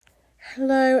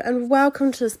Hello and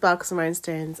welcome to the Sparkles and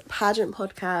Rhinestones pageant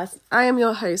podcast. I am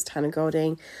your host, Hannah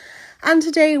Golding, and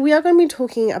today we are going to be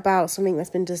talking about something that's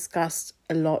been discussed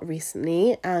a lot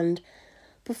recently. And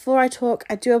before I talk,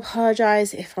 I do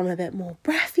apologise if I'm a bit more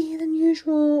breathy than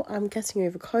usual. I'm getting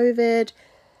over COVID.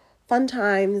 Fun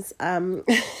times. I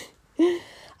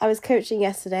was coaching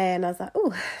yesterday and I was like,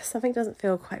 oh, something doesn't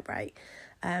feel quite right.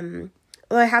 Well,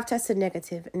 I have tested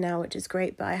negative now, which is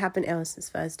great, but I have been ill since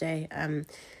Thursday.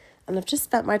 And I've just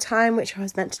spent my time, which I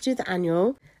was meant to do the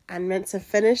annual and meant to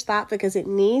finish that because it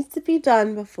needs to be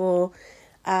done before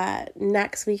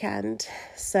next weekend.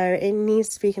 So it needs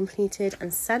to be completed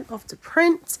and sent off to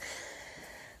print,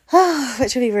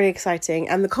 which will be really exciting.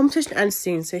 And the competition ends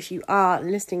soon. So if you are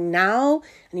listening now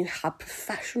and you have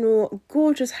professional,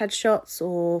 gorgeous headshots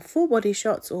or full body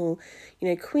shots or,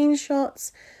 queen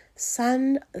shots,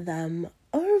 send them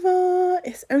over.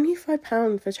 It's only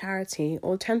 £5 for charity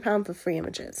or £10 for free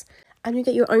images, and you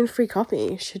get your own free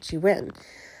copy should you win.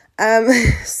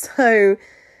 So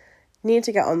need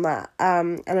to get on that.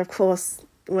 And of course,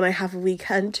 when I have a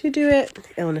weekend to do it,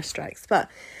 illness strikes. But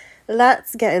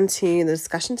let's get into the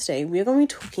discussion today. We're going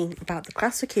to be talking about the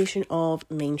classification of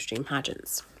mainstream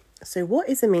pageants. So what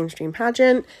is a mainstream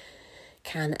pageant?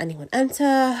 Can anyone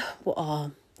enter? What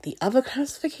are the other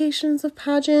classifications of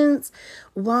pageants?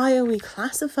 Why are we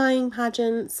classifying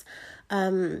pageants?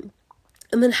 And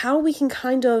then how we can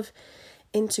kind of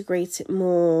integrate it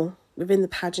more within the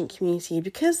pageant community,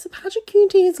 because the pageant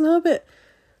community is a little bit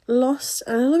lost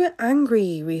and a little bit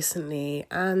angry recently.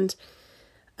 And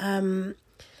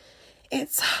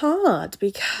it's hard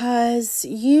because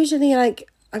usually I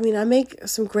make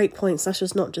some great points. That's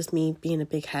just not just me being a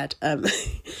big head.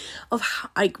 Of how,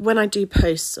 when I do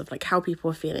posts of how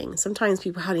people are feeling. Sometimes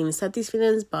people haven't even said these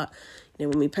feelings, but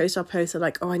when we post our posts, they're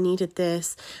like, "Oh, I needed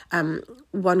this."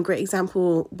 One great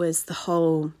example was the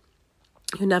whole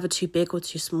 "you're never too big or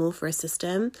too small for a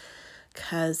system,"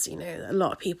 because a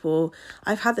lot of people.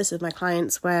 I've had this with my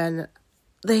clients when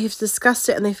they've discussed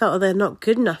it and they felt they're not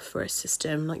good enough for a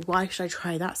system. Like, why should I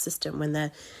try that system when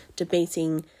they're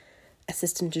debating a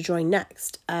system to join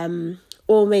next?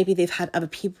 Or maybe they've had other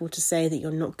people to say that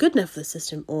you're not good enough for the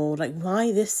system, or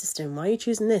why this system? Why are you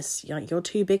choosing this? You're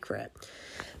too big for it.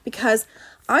 Because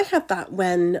I had that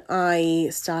when I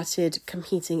started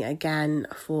competing again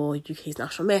for UK's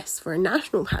National Miss for a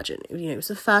national pageant. It was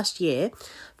the first year.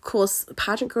 Of course,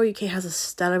 Pageant Girl UK has a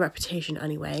stellar reputation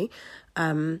anyway.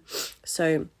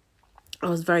 So I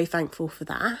was very thankful for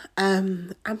that.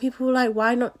 And people were like,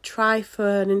 why not try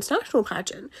for an international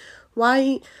pageant?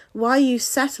 Why are you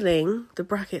settling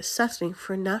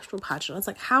for a national pageant? I was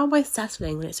like, how am I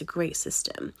settling when it's a great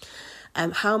system?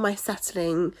 How am I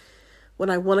settling when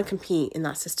I want to compete in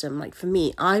that system? For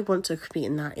me, I want to compete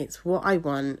in that. It's what I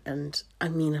want. And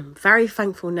I'm very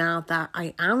thankful now that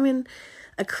I am in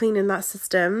a queen in that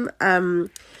system. But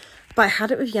I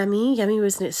had it with Yemi. Yemi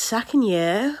was in its second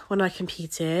year when I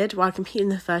competed. Well, I competed in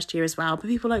the first year as well. But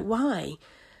people were like, why?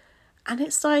 And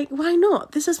it's like, why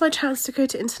not? This is my chance to go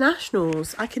to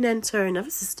internationals. I can enter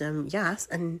another system, yes,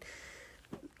 and,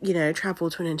 travel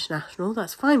to an international.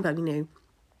 That's fine, but,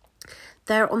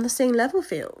 they're on the same level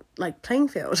field, playing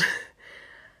field.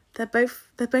 They're both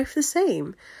the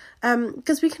same.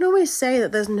 Because we can always say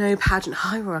that there's no pageant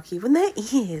hierarchy when there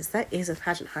is a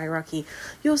pageant hierarchy.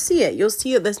 You'll see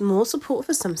it. There's more support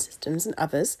for some systems than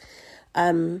others.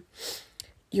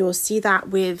 You'll see that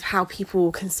with how people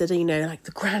consider,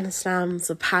 the grand slams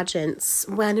of pageants,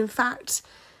 when in fact,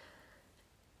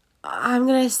 I'm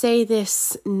going to say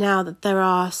this now, that there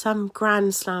are some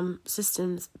grand slam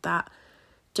systems that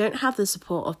don't have the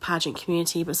support of pageant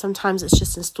community, but sometimes it's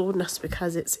just installed in us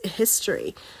because it's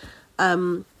history.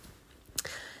 When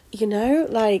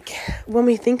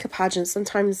we think of pageants,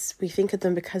 sometimes we think of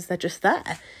them because they're just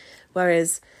there.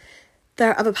 Whereas there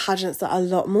are other pageants that are a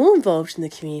lot more involved in the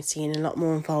community and a lot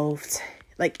more involved,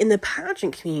 in the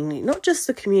pageant community, not just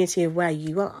the community of where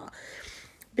you are.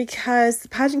 Because the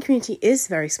pageant community is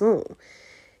very small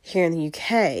here in the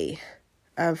UK.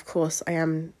 Of course, I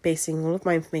am basing all of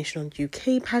my information on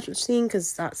UK pageant scene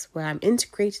because that's where I'm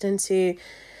integrated into.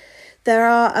 There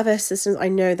are other systems I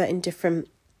know that in different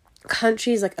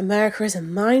countries, America is a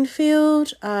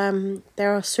minefield. There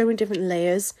are so many different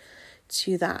layers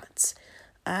to that.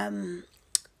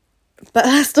 But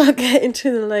let's not get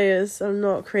into the layers. I'm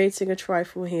not creating a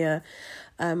trifle here.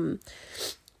 But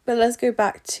let's go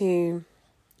back to,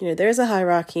 there is a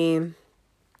hierarchy.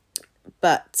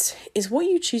 But it's what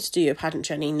you choose to do your pageant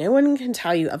journey. No one can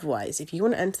tell you otherwise. If you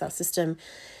want to enter that system,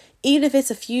 even if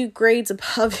it's a few grades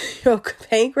above your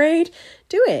pay grade,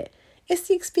 do it. It's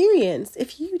the experience.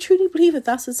 If you truly believe that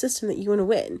that's the system that you want to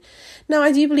win. Now,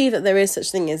 I do believe that there is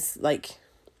such thing as like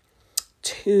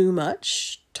too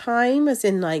much time, as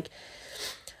in like,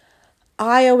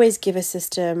 I always give a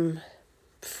system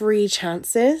 3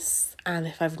 chances, and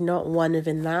if I've not won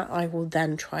within that, I will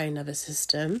then try another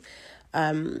system.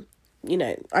 I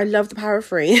love the power of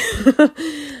 3.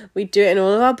 We do it in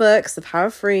all of our books, the power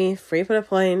of 3 bullet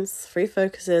points, 3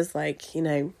 focuses,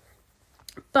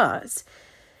 but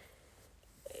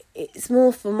it's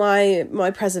more for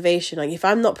my preservation. Like, if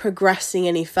I'm not progressing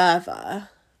any further,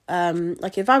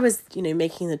 if I was,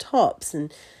 making the tops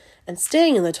and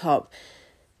staying in the top,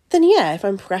 then yeah, if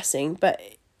I'm progressing, but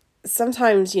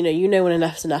sometimes, when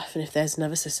enough's enough, and if there's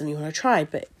another system you want to try,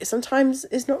 but sometimes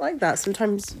it's not like that.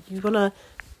 Sometimes you want to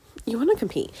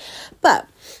compete. But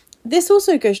this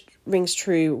also rings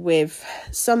true with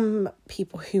some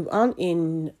people who aren't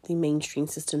in the mainstream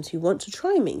systems, who want to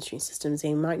try mainstream systems.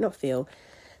 They might not feel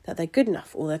that they're good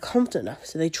enough or they're confident enough,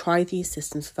 so they try these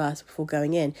systems first before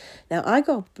going in. Now, I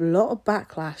got a lot of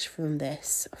backlash from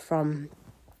this from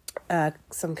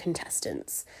some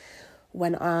contestants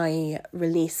when I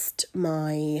released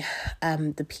my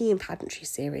the P in Pageantry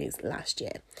series last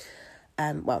year.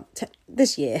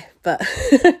 This year, but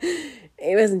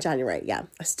it was in January. Yeah,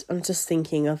 I'm just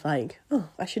thinking of I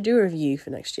should do a review for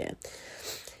next year.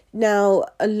 Now,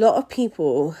 a lot of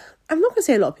people, I'm not going to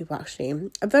say a lot of people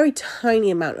actually, a very tiny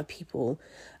amount of people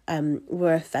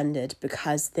were offended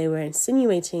because they were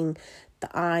insinuating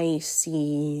that I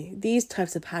see these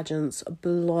types of pageants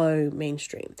below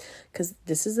mainstream, because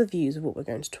this is the views of what we're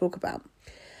going to talk about.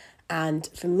 And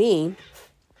for me,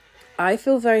 I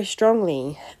feel very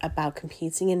strongly about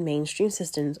competing in mainstream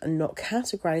systems and not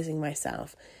categorizing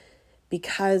myself,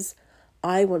 because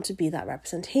I want to be that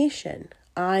representation.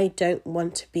 I don't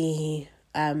want to be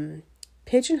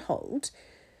pigeonholed,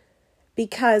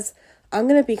 because I'm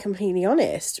going to be completely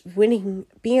honest,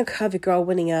 being a curvy girl,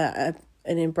 winning an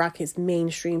in brackets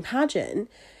mainstream pageant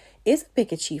is a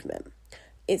big achievement.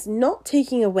 It's not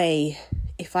taking away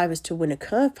if I was to win a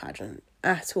curve pageant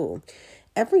at all.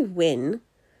 Every win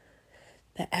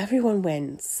that everyone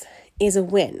wins is a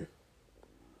win.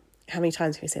 How many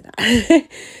times can we say that?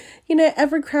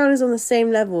 Every crown is on the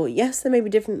same level. Yes, there may be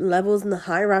different levels in the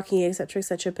hierarchy,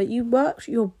 etc., but you worked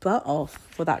your butt off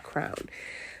for that crown,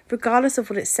 regardless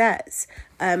of what it says.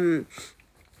 But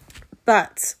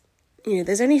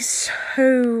there's only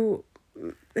so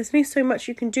much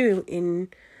you can do in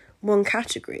one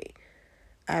category.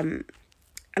 And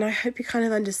I hope you kind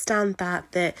of understand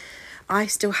that I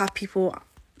still have people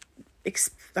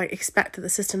expect that the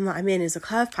system that I'm in is a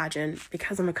curve pageant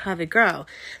because I'm a curvy girl.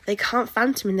 They can't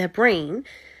phantom in their brain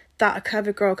that a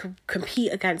curvy girl could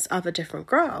compete against other different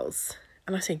girls.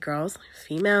 And I say girls,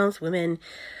 females, women,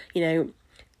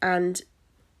 and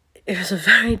it was a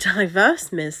very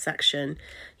diverse Ms. section,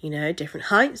 different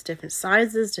heights, different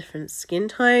sizes, different skin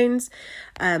tones,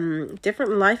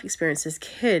 different life experiences,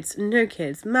 kids, no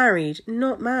kids, married,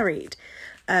 not married,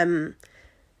 and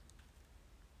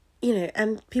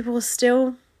people will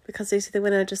still, because they see the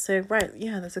winner, just say, right,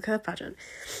 yeah, there's a curve pageant.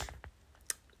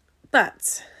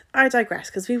 But I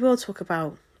digress, because we will talk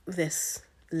about this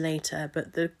later,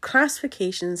 but the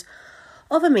classifications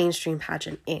of a mainstream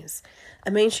pageant is a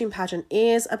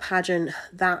pageant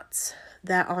that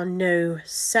there are no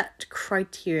set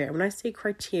criteria. When I say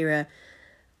criteria,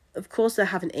 of course they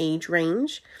have an age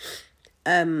range,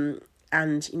 and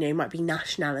it might be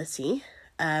nationality.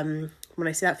 When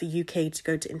I say that for UK to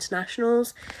go to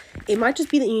internationals, it might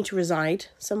just be that you need to reside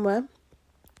somewhere.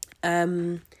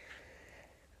 You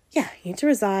need to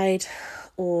reside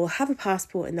or have a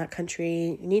passport in that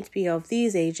country. You need to be of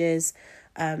these ages.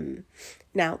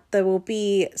 Now, there will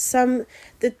be the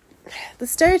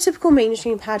stereotypical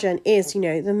mainstream pageant is,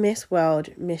 the Miss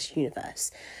World, Miss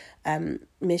Universe.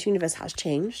 Miss Universe has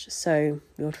changed, so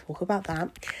we'll talk about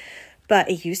that. But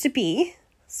it used to be,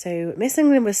 so Miss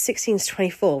England was 16 to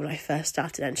 24 when I first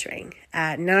started entering.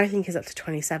 Now I think it's up to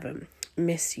 27.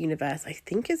 Miss Universe, I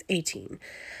think, is 18.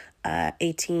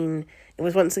 18, it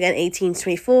was once again 18 to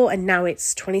 24, and now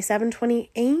it's 27,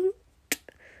 28.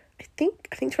 I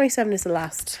think 27 is the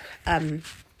last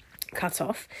cut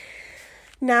off.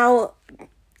 Now,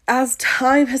 as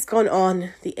time has gone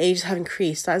on, the ages have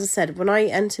increased. As I said, when I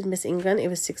entered Miss England, it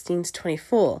was 16 to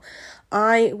 24.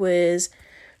 I was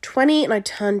 20 and I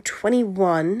turned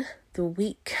 21 the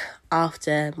week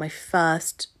after my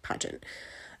first pageant.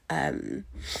 That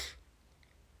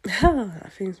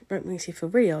makes you feel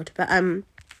really old. But,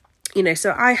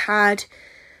 so I had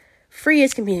 3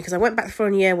 years competing, because I went back the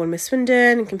following year, won Miss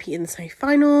Swindon and competed in the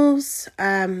semi-finals.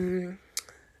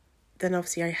 then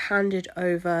obviously I handed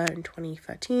over in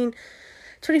 2013.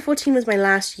 2014 was my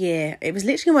last year. It was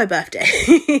literally my birthday.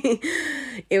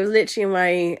 It was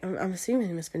literally I'm assuming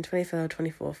it must have been 23rd or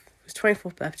 24th. It was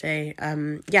 24th birthday.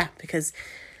 Because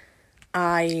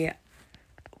I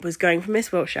was going for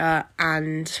Miss Wiltshire,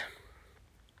 and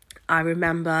I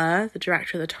remember the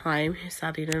director at the time, who's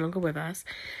sadly no longer with us,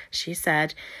 she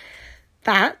said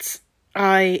that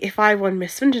if I won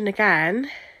Miss Swindon again,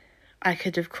 I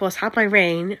could of course have my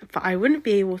reign, but I wouldn't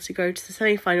be able to go to the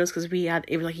semi-finals because it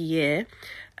was like a year.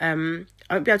 I wouldn't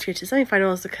be able to go to the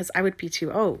semi-finals because I would be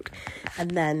too old.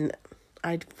 And then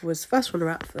I was first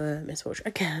runner-up for Miss Wiltshire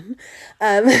again.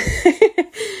 And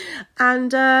then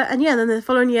the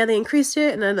following year they increased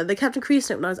it, and then they kept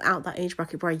increasing it when I was out that age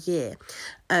bracket by a year.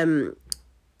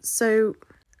 So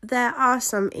there are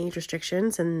some age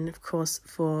restrictions, and of course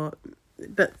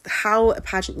but how a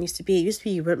pageant used to be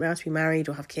you weren't allowed to be married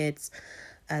or have kids.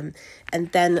 And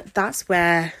then that's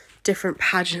where different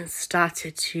pageants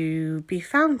started to be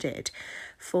founded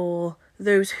for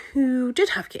those who did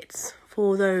have kids,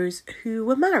 for those who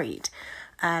were married,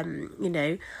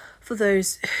 for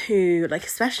those who, like,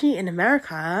 especially in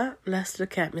America, let's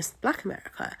look at Miss Black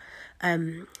America,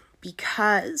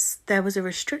 because there was a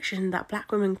restriction that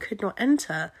Black women could not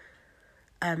enter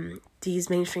these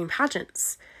mainstream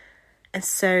pageants. And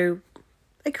so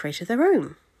they created their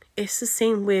own. It's the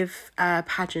same with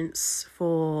pageants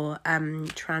for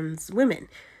trans women.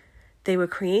 They were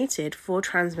created for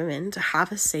trans women to have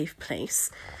a safe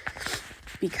place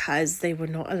because they were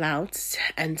not allowed to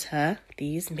enter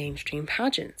these mainstream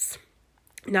pageants.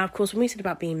 Now, of course, when we said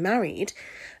about being married,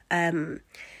 that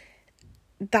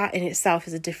in itself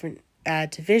is a different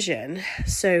division.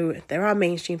 So there are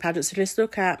mainstream pageants. So let's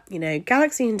look at,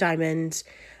 Galaxy and Diamond,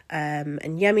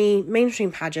 and Yummy,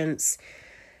 mainstream pageants.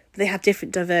 They have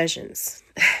different divisions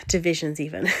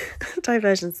even.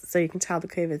 Diversions, so you can tell the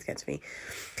COVID's get to me.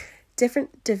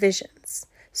 Different divisions.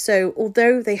 So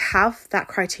although they have that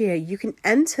criteria, you can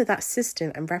enter that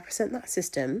system and represent that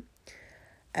system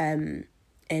in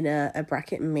a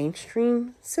bracket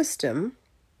mainstream system.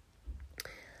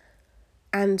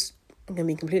 And I'm going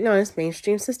to be completely honest,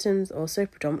 mainstream systems also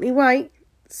predominantly white.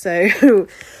 So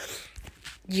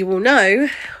you will know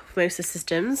most of the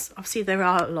systems. Obviously, there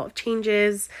are a lot of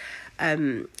changes, a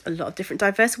lot of different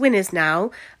diverse winners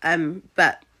now,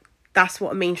 but that's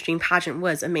what a mainstream pageant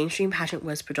was. A mainstream pageant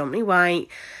was predominantly white. You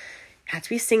had to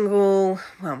be single.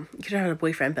 Well, you could have had a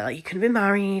boyfriend, but you couldn't be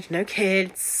married, no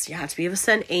kids. You had to be of a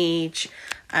certain age.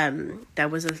 There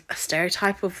was a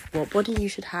stereotype of what body you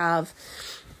should have.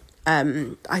 I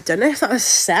don't know if that was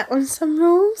set on some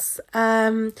rules.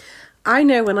 I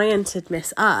know when I entered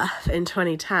Miss Earth in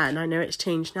 2010, I know it's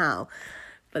changed now,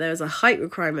 but there was a height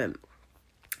requirement.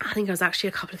 I think I was actually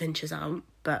a couple of inches out,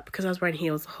 but because I was wearing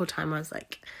heels the whole time, I was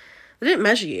like, they didn't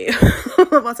measure you.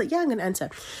 I was like, yeah, I'm going to enter.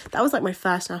 That was like my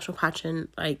first national pageant.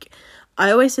 Like,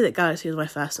 I always say that Galaxy was my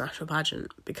first national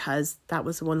pageant because that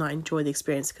was the one that I enjoyed the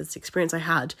experience, because the experience I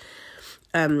had.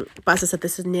 But as I said,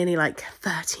 this is nearly like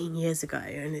 13 years ago,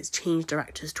 and it's changed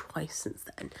directors twice since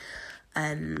then.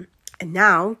 And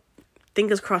now,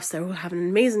 fingers crossed, they're all having an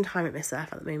amazing time at Miss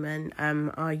Earth at the moment.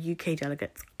 Our UK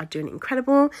delegates are doing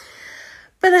incredible.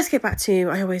 But let's get back to,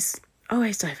 I always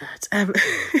divert.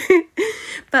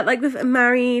 But like with a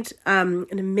Married and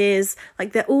a Ms,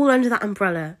 like they're all under that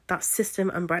umbrella, that system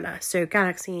umbrella. So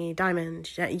Galaxy, Diamond,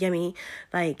 Yummy,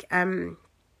 like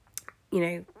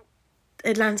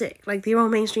Atlantic, like they're all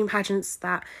mainstream pageants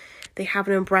that they have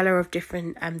an umbrella of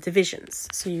different divisions.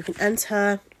 So you can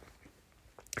enter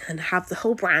and have the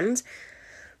whole brand,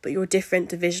 but you're a different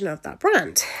division of that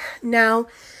brand. Now,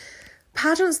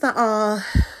 pageants that are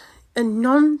a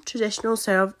non-traditional,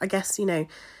 so I guess,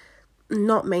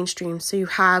 not mainstream. So you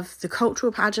have the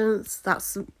cultural pageants,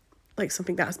 that's like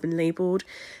something that has been labelled.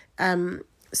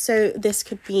 So this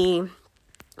could be,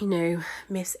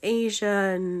 Miss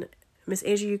Asia and Miss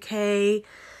Asia UK,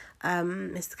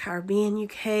 Miss Caribbean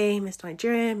UK, Miss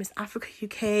Nigeria, Miss Africa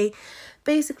UK.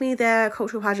 Basically, they're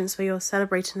cultural pageants where you're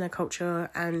celebrating their culture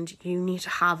and you need to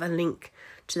have a link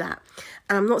to that.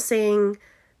 And I'm not saying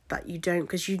that you don't,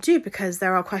 because you do, because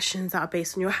there are questions that are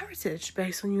based on your heritage,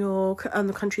 based on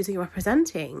the countries that you're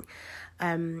representing.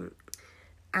 And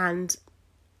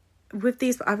with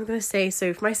these, I'm going to say,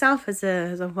 so for myself as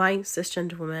a white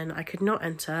cisgender woman, I could not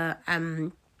enter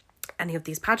any of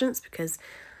these pageants because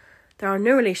there are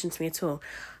no relation to me at all.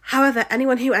 However,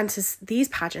 anyone who enters these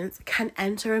pageants can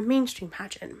enter a mainstream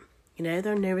pageant. There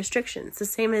are no restrictions. The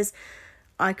same as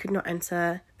I could not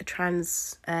enter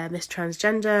a Miss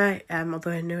Transgender,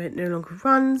 although I know it no longer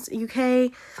runs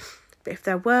UK. But if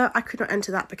there were, I could not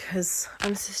enter that because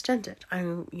I'm cisgendered.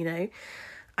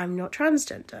 I'm not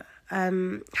transgender.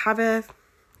 However,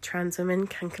 trans women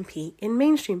can compete in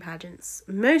mainstream pageants.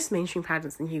 Most mainstream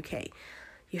pageants in the UK.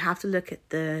 You have to look at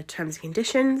the terms and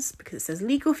conditions because it says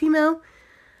legal female.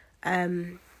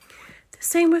 The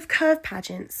same with curve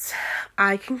pageants.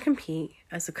 I can compete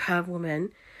as a curve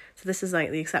woman. So this is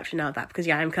like the exception now of that because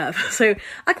I'm curve. So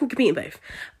I can compete in both.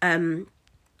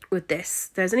 With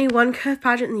this, there's only one curve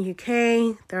pageant in the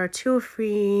UK. There are 2 or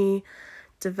 3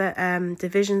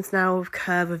 divisions now of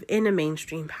curve within a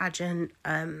mainstream pageant.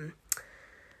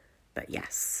 But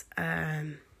yes,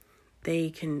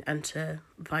 they can enter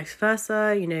vice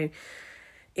versa.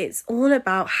 It's all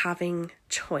about having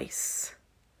choice.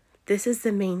 This is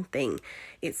the main thing.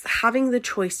 It's having the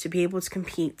choice to be able to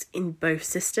compete in both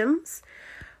systems.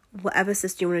 Whatever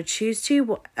system you want to choose to,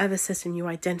 whatever system you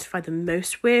identify the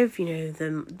most with,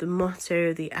 the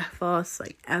motto, the ethos,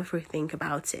 like everything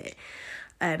about it.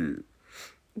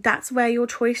 That's where your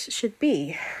choice should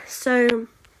be. So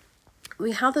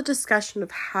we have the discussion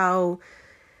of how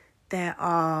there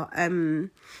are,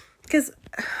 because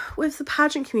with the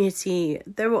pageant community,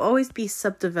 there will always be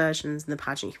subdivisions in the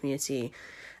pageant community,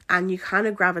 and you kind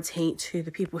of gravitate to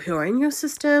the people who are in your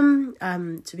system,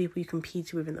 to people you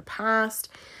competed with in the past.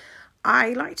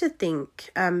 I like to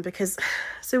think, because,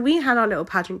 so we had our little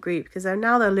pageant group, because there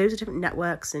are loads of different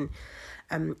networks, and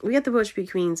we had the Wiltshire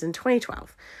Beauty Queens in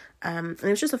 2012, and it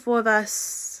was just the 4 of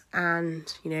us,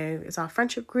 and, it's our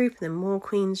friendship group, and then more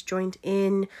queens joined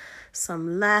in,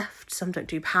 some left, some don't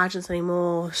do pageants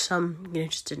anymore, some,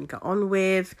 just didn't get on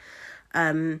with,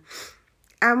 and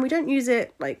we don't use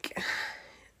it, we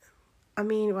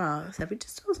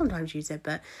just still sometimes use it,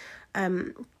 but,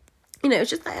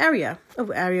 it's just that area of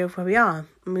where we are.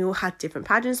 And we all had different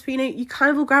pageants, but, you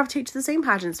kind of all gravitate to the same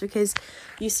pageants because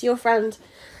you see your friend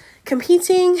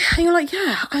competing and you're like,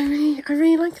 yeah, I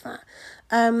really like that.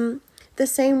 The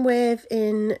same with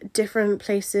in different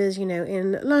places,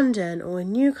 in London or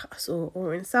in Newcastle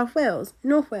or in South Wales,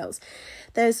 North Wales.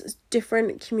 There's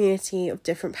different community of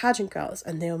different pageant girls,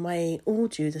 and they might all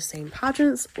do the same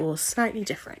pageants or slightly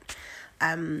different.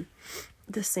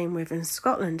 The same with in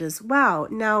Scotland as well.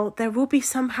 Now, there will be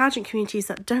some pageant communities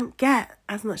that don't get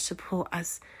as much support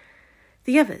as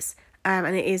the others.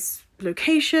 And it is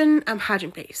location and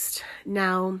pageant based.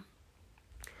 Now,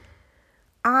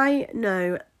 I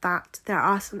know that there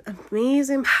are some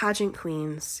amazing pageant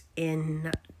queens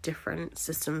in different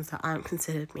systems that aren't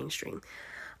considered mainstream.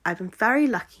 I've been very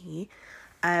lucky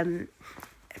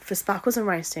for Sparkles and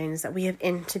Rhinestones that we have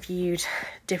interviewed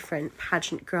different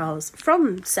pageant girls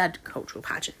from said cultural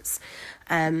pageants.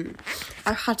 I've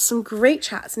had some great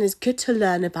chats, and it's good to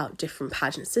learn about different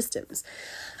pageant systems,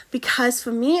 because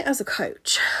for me as a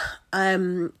coach,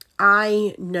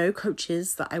 I know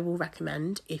coaches that I will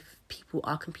recommend if people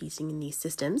are competing in these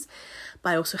systems, but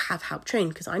I also have help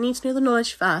trained because I need to know the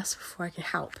knowledge first before I can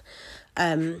help.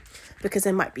 Because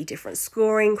there might be different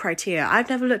scoring criteria. I've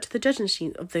never looked at the judging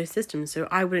sheet of those systems, so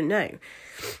I wouldn't know.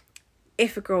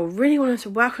 If a girl really wanted to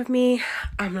work with me,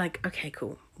 I'm like, okay,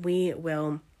 cool. I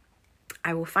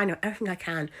will find out everything I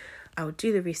can. I will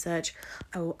do the research.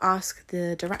 I will ask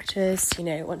the directors,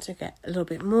 want to get a little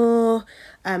bit more.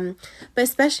 But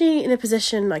especially in a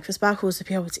position like for Sparkles to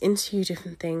be able to interview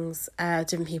different things,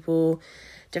 different people,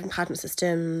 different pageant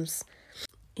systems.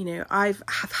 I've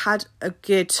had a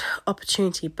good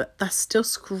opportunity, but that's still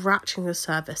scratching the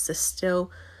surface. There's still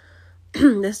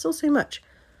so much.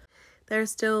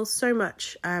 There's still so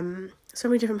much, so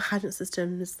many different pageant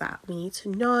systems that we need to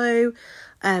know.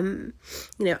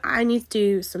 I need to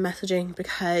do some messaging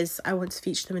because I want to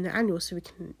feature them in the annual so we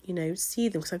can, see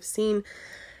them. Because I've seen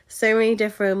so many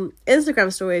different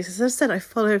Instagram stories. As I've said, I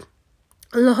follow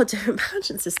a lot of different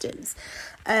pageant systems.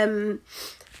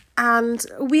 And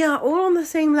we are all on the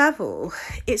same level.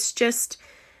 It's just,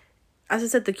 as I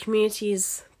said, the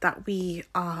communities that we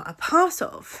are a part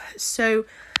of. So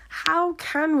how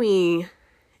can we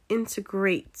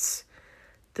integrate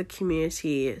the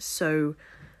community so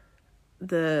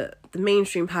the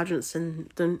mainstream pageants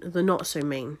and the not so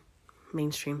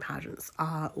mainstream pageants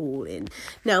are all in?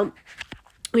 Now,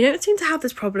 we don't seem to have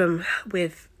this problem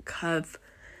with curve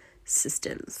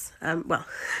systems.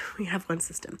 We have one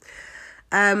system.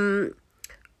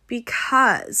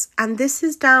 Because, and this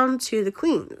is down to the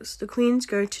queens. The queens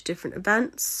go to different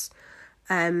events.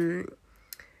 A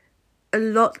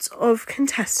lot of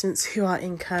contestants who are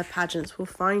in curve pageants will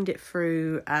find it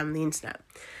through the internet.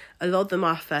 A lot of them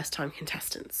are first-time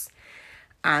contestants.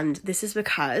 And this is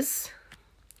because,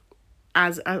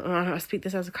 as I speak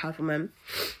this as a curve woman,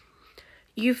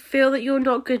 you feel that you're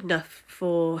not good enough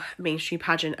for a mainstream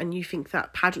pageant and you think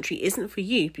that pageantry isn't for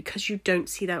you because you don't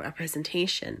see that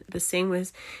representation. The same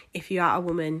as if you are a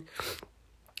woman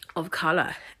of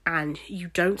colour and you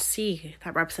don't see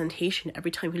that representation every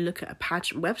time you look at a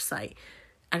pageant website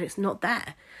and it's not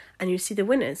there, and you see the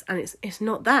winners and it's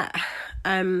not there.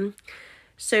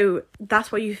 So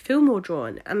that's why you feel more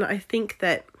drawn. And I think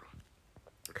that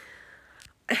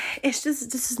it's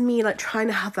just, this is me like trying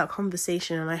to have that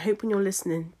conversation, and I hope when you're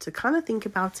listening to kind of think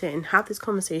about it and have this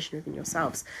conversation within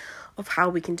yourselves of how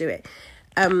we can do it.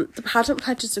 The pageant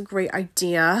pledge is a great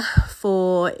idea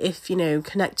for if, you know,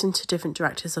 connecting to different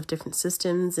directors of different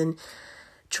systems and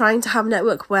trying to have a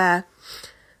network where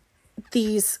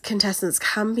these contestants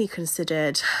can be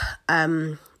considered,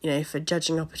 you know, for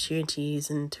judging opportunities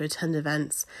and to attend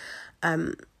events.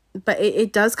 But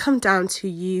it does come down to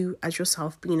you as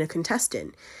yourself being a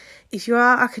contestant. If you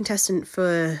are a contestant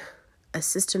for a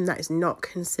system that is not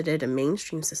considered a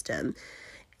mainstream system,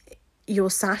 your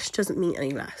sash doesn't mean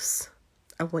any less.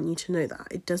 I want you to know that.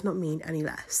 It does not mean any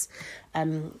less.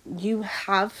 You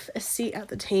have a seat at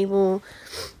the table,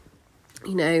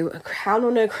 you know, a crown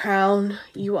or no crown.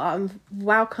 You are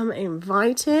welcome and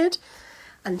invited.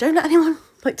 And don't let anyone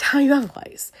like tell you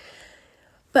otherwise.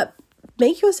 But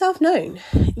make yourself known.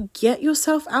 Get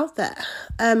yourself out there.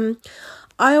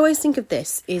 I always think of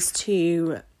this is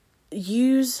to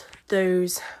use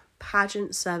those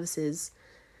pageant services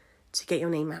to get your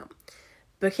name out.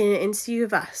 Booking an interview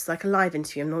with us, like a live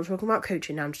interview. I'm not talking about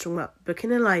coaching now. I'm just talking about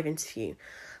booking a live interview.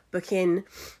 Booking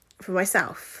for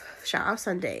myself, Shout Out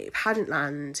Sunday,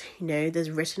 Pageantland. You know,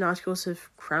 there's written articles of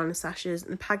Crown and Sashes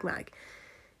and Pag Mag.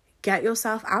 Get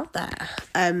yourself out there.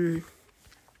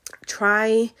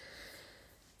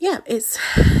 It's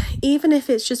even if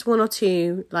it's just one or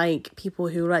two like people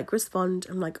who like respond.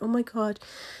 I'm like, oh my God,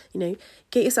 you know,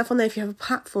 get yourself on there if you have a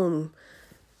platform.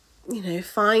 You know,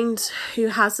 find who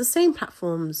has the same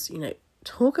platforms, you know,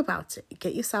 talk about it,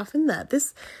 get yourself in there.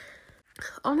 This,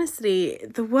 honestly,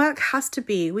 the work has to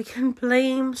be, we can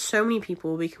blame so many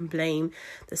people. We can blame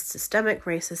the systemic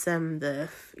racism, the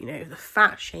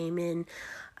fat shaming,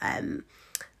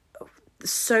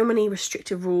 so many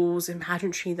restrictive rules in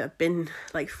pageantry that have been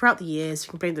like throughout the years.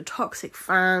 You can blame the toxic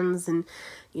fans and,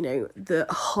 you know, the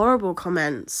horrible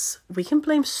comments. We can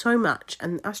blame so much,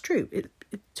 and that's true. It's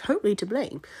totally to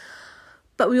blame.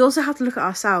 But we also have to look at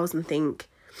ourselves and think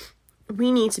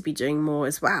we need to be doing more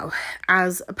as well.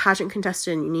 As a pageant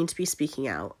contestant, you need to be speaking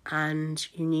out and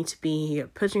you need to be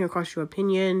putting across your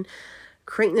opinion,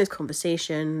 creating those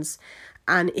conversations.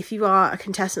 And if you are a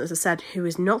contestant, as I said, who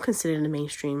is not considered in the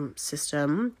mainstream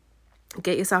system,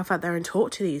 get yourself out there and talk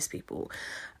to these people.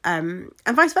 And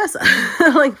vice versa.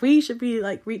 Like, we should be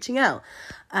like reaching out.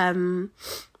 You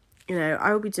know,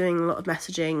 I will be doing a lot of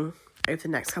messaging over the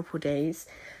next couple of days.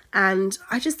 And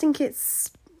I just think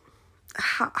it's,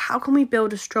 how can we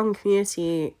build a strong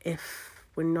community if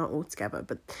we're not all together?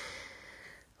 But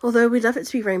although we'd love it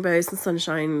to be rainbows and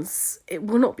sunshines, it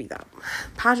will not be that.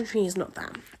 Pageantry is not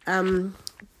that.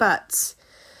 But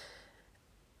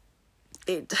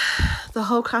the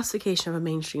whole classification of a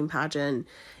mainstream pageant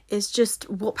is just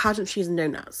what pageantry is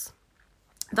known as.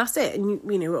 That's it. And,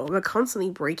 you know, we're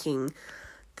constantly breaking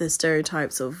the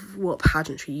stereotypes of what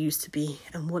pageantry used to be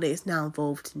and what it is now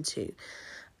evolved into.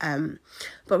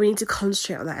 But we need to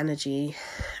concentrate on that energy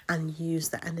and use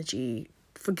that energy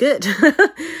for good.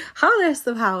 Harness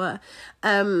the power.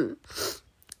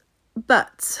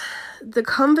 But the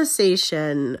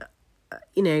conversation,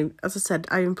 you know, as I said,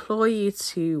 I implore you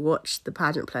to watch the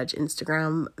Pageant Pledge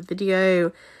Instagram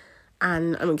video,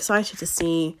 and I'm excited to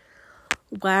see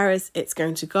where it's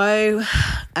going to go.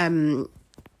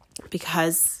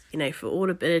 Because, you know, for all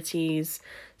abilities,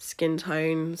 skin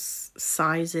tones,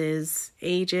 sizes,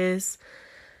 ages,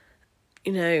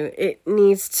 you know,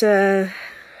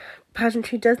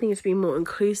 pageantry does need to be more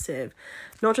inclusive,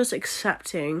 not just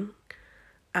accepting,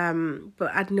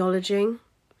 but acknowledging.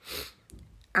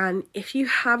 And if you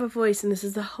have a voice, and this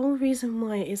is the whole reason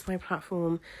why it is my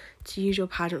platform, to use your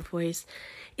pageant voice,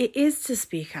 it is to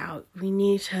speak out. We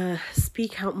need to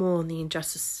speak out more on the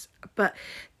injustice. But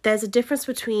there's a difference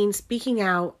between speaking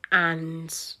out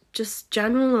and just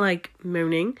general, like,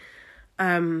 moaning.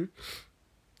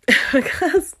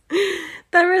 Because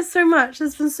there is so much.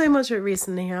 There's been so much of it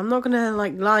recently. I'm not going to,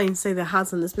 like, lie and say there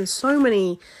hasn't. There's been so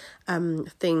many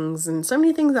things and so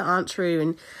many things that aren't true.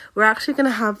 And we're actually going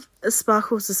to have a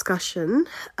Sparkles discussion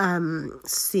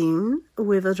soon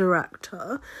with a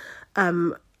director,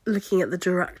 looking at the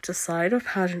director side of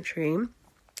pageantry.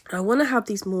 I want to have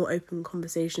these more open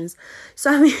conversations. So,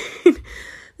 I mean,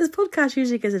 this podcast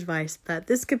usually gives advice, but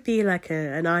this could be like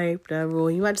an eye-opener, or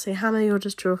you might say, Hannah, you're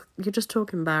just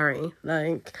talking Barry,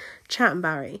 like chatting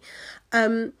Barry.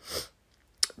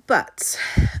 But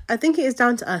I think it is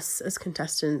down to us as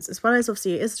contestants, as well as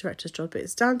obviously it is a director's job, but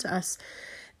it's down to us.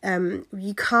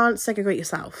 You can't segregate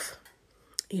yourself.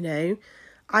 You know,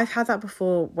 I've had that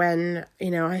before when, you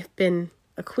know, I've been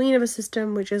a queen of a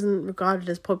system which isn't regarded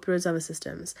as popular as other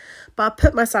systems, but I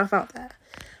put myself out there.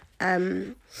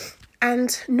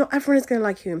 And not everyone is going to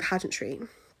like you in pageantry.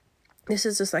 This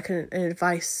is just like an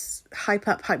advice, hype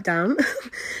up, hype down.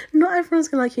 Not everyone's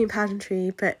going to like you in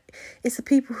pageantry, but it's the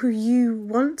people who you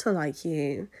want to like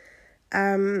you.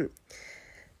 Crowns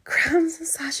and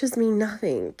sashes mean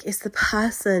nothing. It's the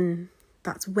person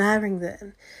that's wearing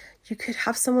them. You could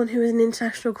have someone who is an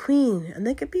international queen and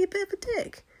they could be a bit of a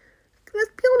dick. Let's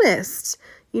be honest,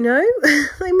 you know?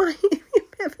 They might be a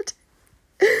bit of a dick.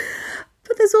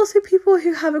 But there's also people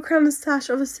who have a crown and sash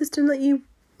of a system that you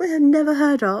have never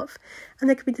heard of, and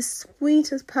they could be the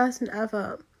sweetest person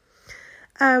ever.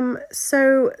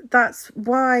 So that's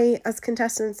why, as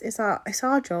contestants, it's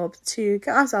our job to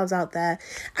get ourselves out there,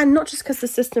 and not just because the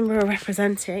system we're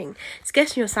representing, it's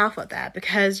getting yourself out there,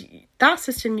 because that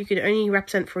system you could only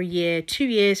represent for a year, 2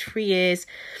 years, 3 years,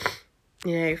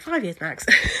 5 years max.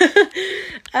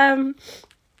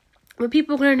 But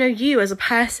people are going to know you as a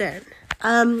person.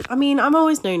 I'm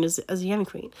always known as a young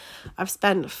queen. I've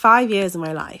spent 5 years of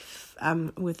my life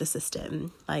with the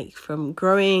system, like from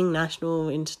growing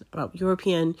national,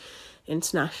 European,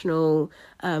 international,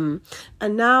 and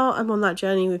now I'm on that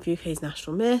journey with UK's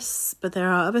National Miss. But there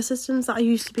are other systems that I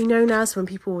used to be known as. When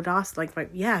people would ask,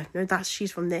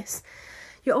 she's from this.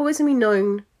 You're always going to be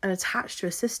known and attached to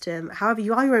a system. However,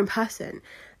 you are your own person,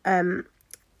 and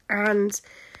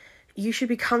you should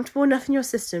be comfortable enough in your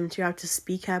system to be able to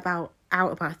speak out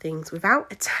about things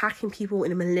without attacking people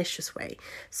in a malicious way.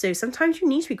 So sometimes you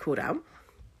need to be called out,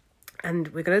 and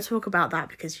we're going to talk about that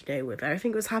because, with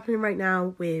everything that's happening right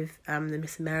now with the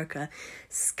Miss America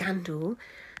scandal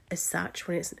as such,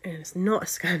 when it's not a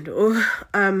scandal,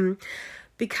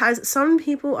 because some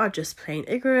people are just plain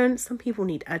ignorant, some people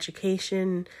need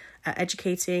educating,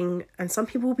 and some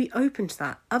people will be open to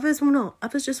that. Others will not.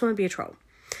 Others just want to be a troll.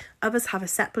 Others have a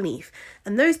set belief,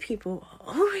 and those people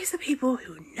are always the people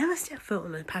who never stepped foot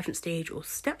on a pageant stage or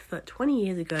stepped foot 20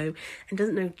 years ago and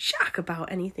doesn't know jack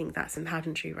about anything that's in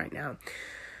pageantry right now.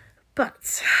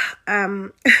 But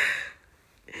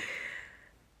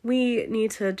we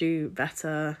need to do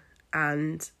better,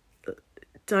 and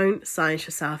don't silence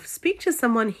yourself. Speak to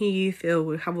someone who you feel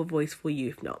will have a voice for you.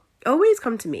 If not, always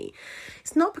come to me.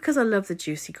 It's not because I love the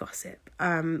juicy gossip.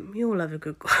 We all love a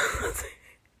good gossip.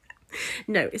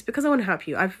 No, it's because I want to help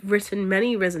you. I've written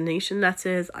many resignation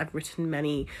letters. I've written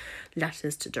many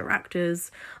letters to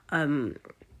directors. I've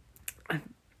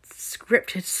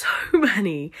scripted so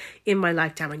many in my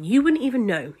lifetime, and you wouldn't even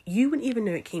know. You wouldn't even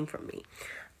know it came from me.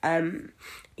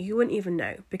 You wouldn't even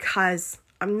know, because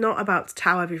I'm not about to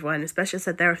tell everyone. Especially, I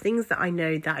said, there are things that I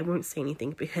know that I won't say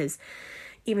anything, because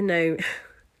even though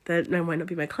that might not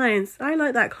be my clients, I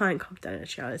like that client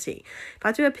confidentiality. If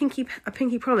I do a pinky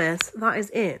promise, that is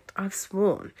it. I've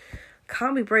sworn.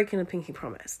 Can't be breaking a pinky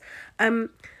promise. But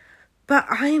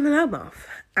I am an loudmouth,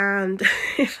 and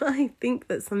if I think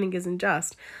that something is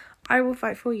unjust, I will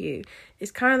fight for you.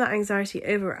 It's kind of that anxiety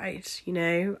override,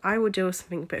 I will deal with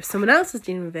something, but if someone else is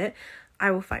dealing with it, I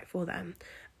will fight for them.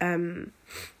 And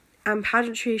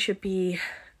pageantry is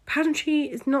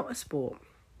not a sport.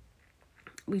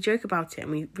 We joke about it,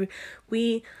 and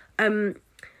we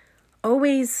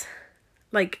always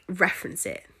reference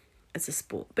it as a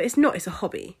sport, but it's not. It's a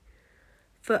hobby.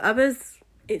 For others,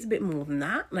 it's a bit more than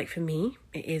that. Like for me,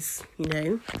 it is,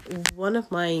 one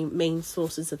of my main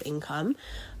sources of income,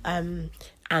 and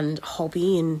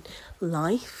hobby in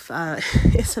life.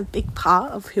 It's a big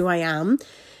part of who I am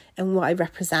and what I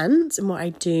represent and what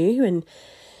I do and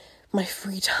my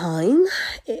free time.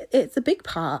 It's a big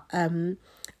part.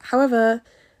 However,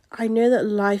 I know that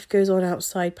life goes on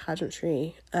outside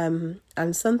pageantry, and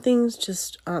some things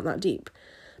just aren't that deep.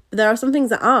 But there are some things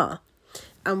that are.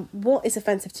 And what is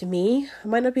offensive to me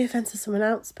might not be offensive to someone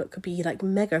else, but could be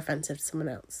mega offensive to someone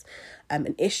else.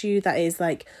 An issue that is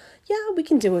we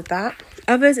can deal with that.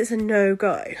 Others, it's a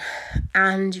no-go.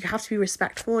 And you have to be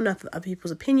respectful enough of other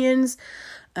people's opinions,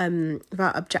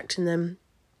 without objecting them.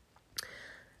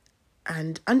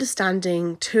 And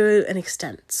understanding to an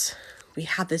extent. We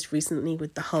had this recently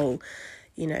with the whole,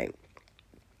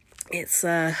 it's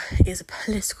a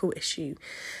political issue.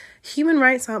 Human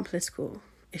rights aren't political.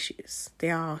 issues. They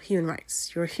are human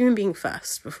rights. You're a human being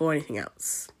first before anything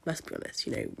else. Let's be honest,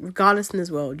 regardless in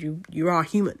this world, you are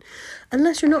human.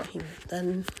 Unless you're not human,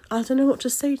 then I don't know what to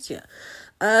say to you.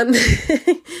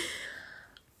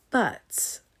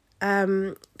 But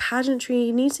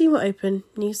pageantry needs to be more open,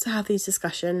 needs to have these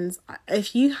discussions.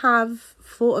 If you have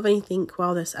thought of anything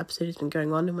while this episode has been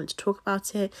going on and want to talk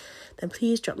about it, then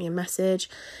please drop me a message.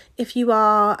 If you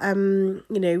are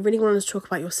really wanting to talk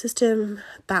about your system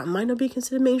that might not be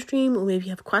considered mainstream, or maybe you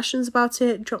have questions about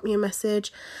it, drop me a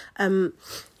message.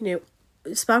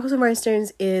 Sparkles and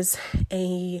Rhinestones is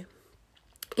a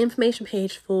information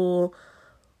page for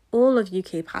all of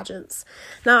UK pageants.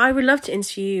 Now, I would love to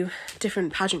interview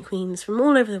different pageant queens from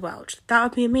all over the world. That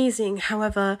would be amazing.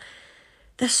 However,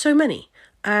 there's so many.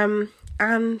 And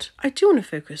I do want to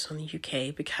focus on the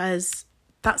UK because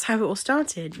that's how it all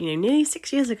started, nearly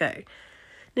 6 years ago.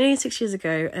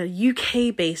 A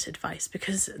UK-based advice,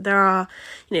 because there are,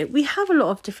 we have a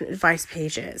lot of different advice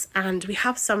pages, and we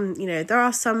have some, there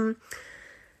are some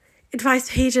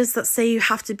advice pages that say you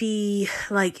have to be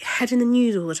like head in the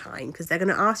news all the time because they're going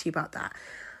to ask you about that.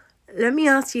 Let me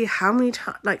ask you how many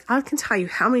times, I can tell you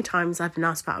how many times I've been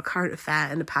asked about a current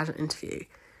affair in a pageant interview.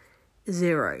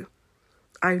 0.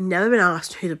 I've never been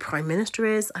asked who the Prime Minister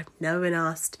is. I've never been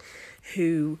asked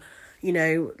who,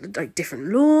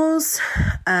 different laws,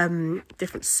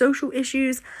 different social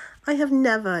issues. I have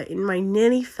never, in my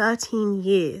nearly 13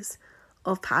 years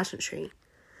of pageantry,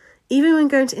 even when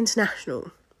going to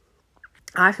international,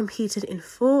 I've competed in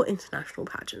 4 international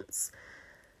pageants,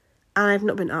 and I've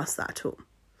not been asked that at all.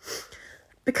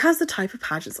 Because the type of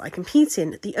pageants I compete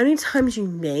in, the only times you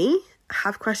may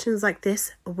have questions like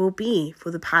this will be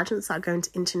for the pageants that are going to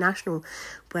international,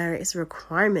 where it's a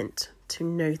requirement to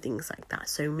know things like that.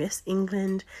 So Miss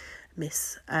England, for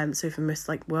Miss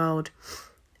World,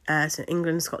 so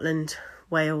England, Scotland,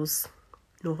 Wales,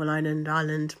 Northern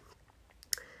Ireland,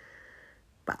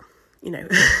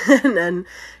 and then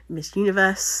Miss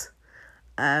Universe.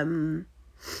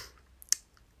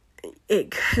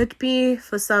 It could be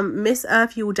for some Miss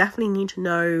Earth. You will definitely need to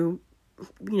know,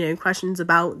 questions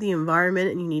about the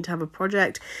environment, and you need to have a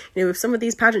project. With some of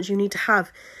these pageants, you need to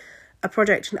have a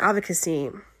project and advocacy.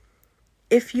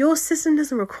 If your system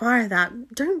doesn't require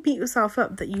that, don't beat yourself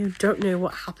up that you don't know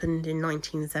what happened in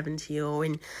 1970 or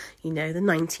in, the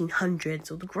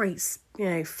 1900s, or the great,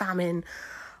 famine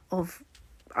of,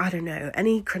 I don't know,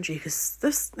 any country, because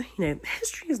this,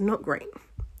 history is not great.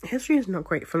 History is not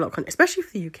great for a lot of countries, especially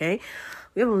for the UK.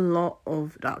 We have a lot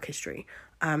of dark history.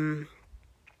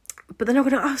 But they're not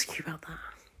going to ask you about that.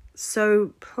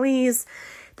 So please,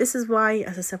 this is why,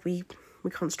 as I said, we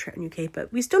concentrate on UK,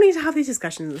 but we still need to have these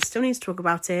discussions. We still need to talk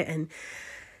about it, and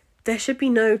there should be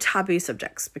no taboo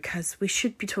subjects because we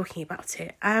should be talking about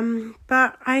it.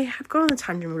 But I have gone on a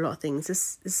tangent with a lot of things.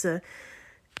 This is an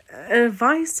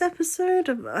advice episode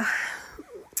of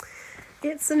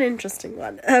it's an interesting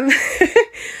one.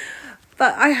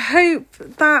 But I hope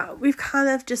that we've kind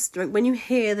of just, when you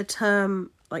hear the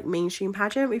term mainstream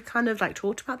pageant, we've kind of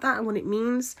talked about that and what it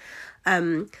means.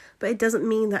 But it doesn't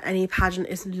mean that any pageant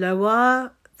is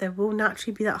lower. There will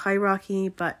naturally be that hierarchy,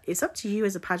 but it's up to you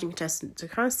as a pageant contestant to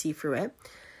kind of see through it.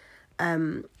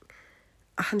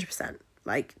 100%.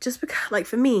 Just because,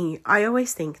 for me, I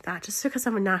always think that just because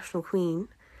I'm a national queen,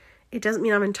 it doesn't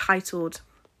mean I'm entitled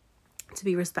to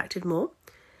be respected more.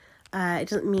 It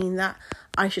doesn't mean that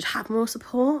I should have more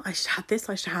support. I should have this,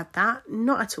 I should have that.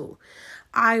 Not at all.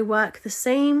 I work the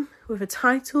same with a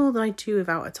title than I do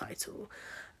without a title.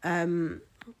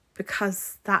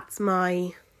 Because that's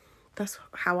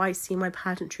how I see my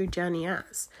pageantry journey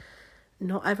as.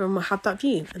 Not everyone will have that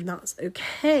view, and that's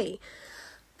okay.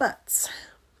 But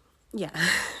yeah,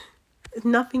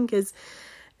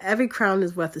 every crown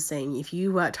is worth the same. If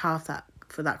you worked hard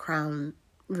for that crown,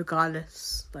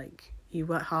 regardless, you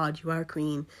work hard, you are a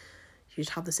queen, you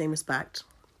should have the same respect.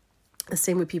 The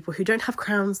same with people who don't have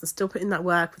crowns, they're still putting that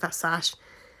work with that sash,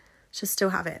 should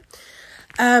still have it.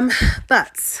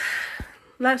 But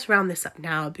let's round this up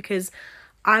now, because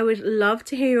I would love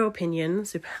to hear your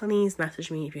opinions. So please message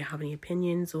me if you have any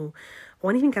opinions, or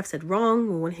anything I've said wrong,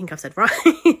 or anything I've said right.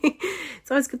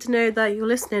 It's always good to know that you're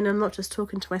listening. I'm not just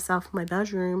talking to myself in my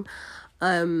bedroom.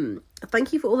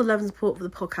 Thank you for all the love and support for the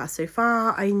podcast so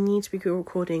far. I need to be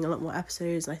recording a lot more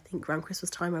episodes. I think around Christmas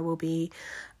time I will be.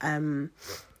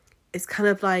 It's kind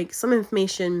of some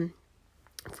information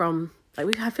from,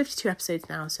 we have 52 episodes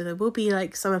now, so there will be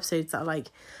some episodes that are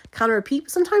kind of repeat,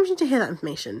 but sometimes you need to hear that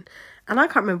information. And I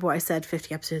can't remember what I said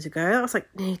 50 episodes ago. That was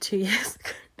nearly 2 years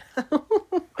ago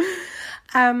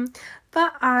now.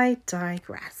 But I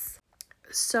digress.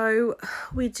 So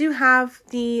we do have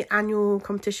the annual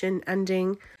competition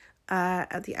ending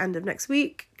at the end of next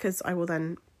week, because I will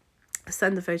then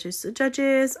send the photos to the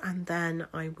judges and then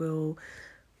I will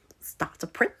start to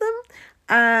print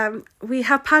them. We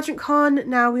have Pageant Con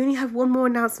now. We only have one more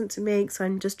announcement to make, so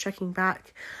I'm just checking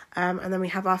back. And then we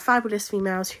have our fabulous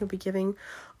females who will be giving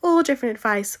all different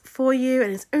advice for you,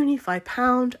 and it's only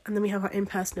 £5. And then we have our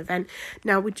in-person event.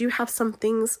 Now we do have some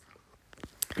things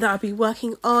that I'll be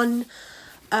working on.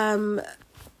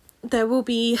 There will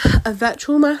be a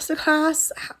virtual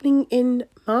masterclass happening in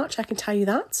March, I can tell you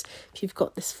that, if you've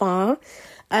got this far.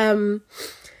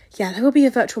 There will be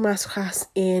a virtual masterclass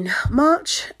in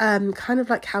March, kind of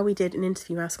like how we did an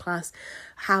interview masterclass,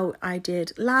 how I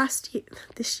did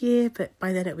this year, but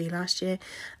by then it'll be last year.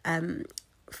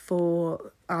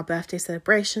 For our birthday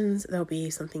celebrations, there'll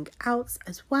be something else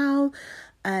as well.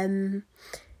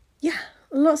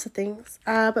 Lots of things.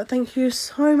 But thank you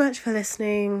so much for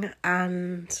listening,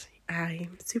 and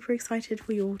I'm super excited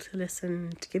for you all to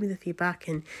listen, to give me the feedback,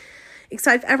 and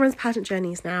excited for everyone's pageant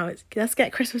journeys now. Let's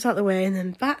get Christmas out of the way and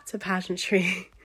then back to pageantry.